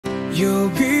You'll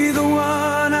be the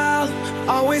one I'll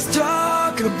always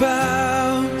talk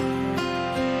about.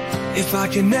 If I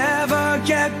can never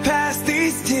get past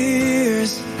these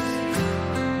tears,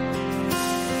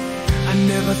 I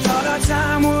never thought our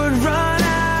time would run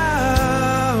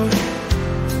out.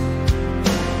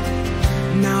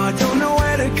 Now I don't know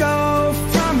where to go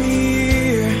from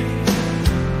here,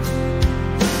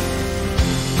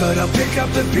 but I'll pick up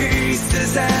the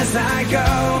pieces as I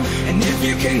go. And if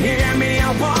you can hear me,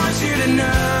 I want you to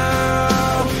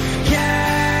know,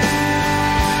 yeah,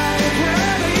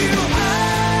 wherever you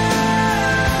are,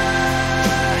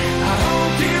 I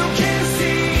hope you can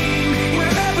see me.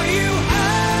 Wherever you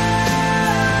are,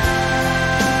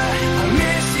 I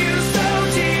miss you so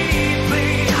deeply.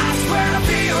 I swear I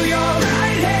feel your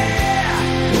right here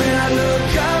when I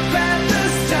look up at the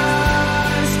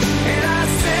stars, and I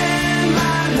send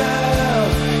my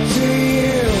love to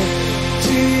you,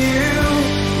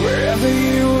 wherever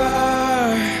you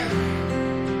are.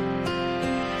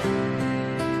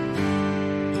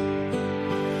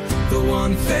 The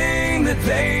one thing that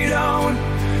they don't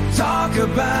talk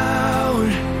about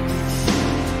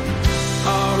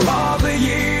are all the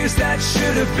years that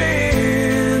should have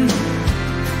been.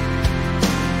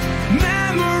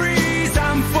 Memories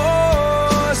I'm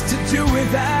forced to do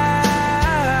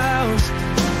without,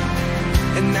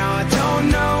 and now I don't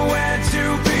know where to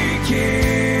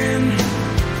begin.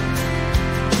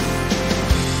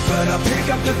 But I'll pick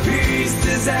up the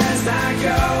pieces as I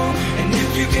go. And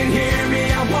if you can hear me,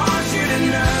 I want you to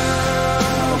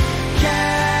know,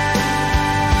 yeah,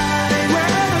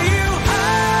 wherever you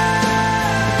are,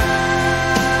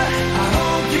 I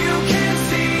hope you can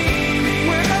see me.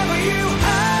 Wherever you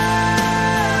are,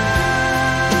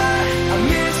 I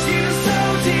miss you so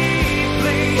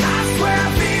deeply. I swear I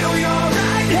feel your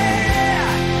right here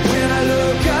when I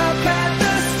look up at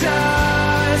the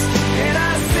stars, and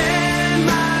I send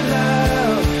my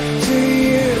love to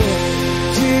you,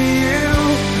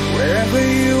 wherever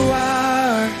you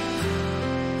are.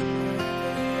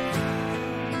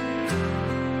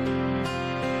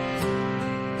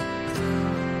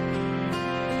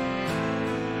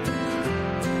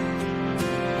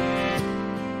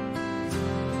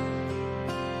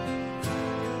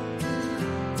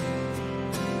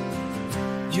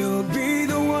 You'll be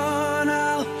the one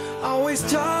I'll always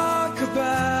talk